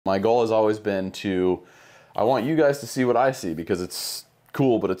My goal has always been to, I want you guys to see what I see because it's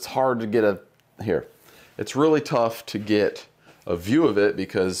cool, but it's hard to get it's really tough to get a view of it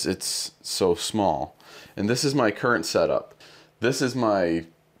because it's so small. And this is my current setup. This is my,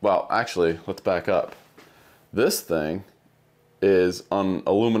 well, actually, let's back up. This thing is an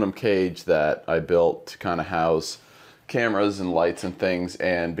aluminum cage that I built to kind of house cameras and lights and things,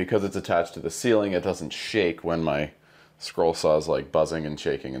 and because it's attached to the ceiling, it doesn't shake when my scroll saw is like buzzing and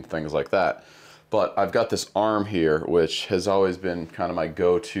shaking and things like that. But I've got this arm here, which has always been kind of my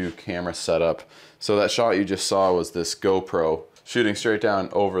go-to camera setup. So that shot you just saw was this GoPro shooting straight down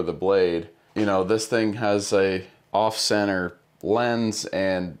over the blade. You know, this thing has a off-center lens,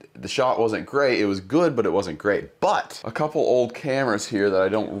 and the shot wasn't great. It was good, but it wasn't great. But a couple old cameras here that I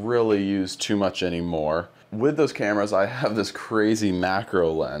don't really use too much anymore. With those cameras, I have this crazy macro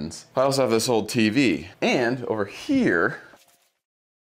lens. I also have this old TV. And over here,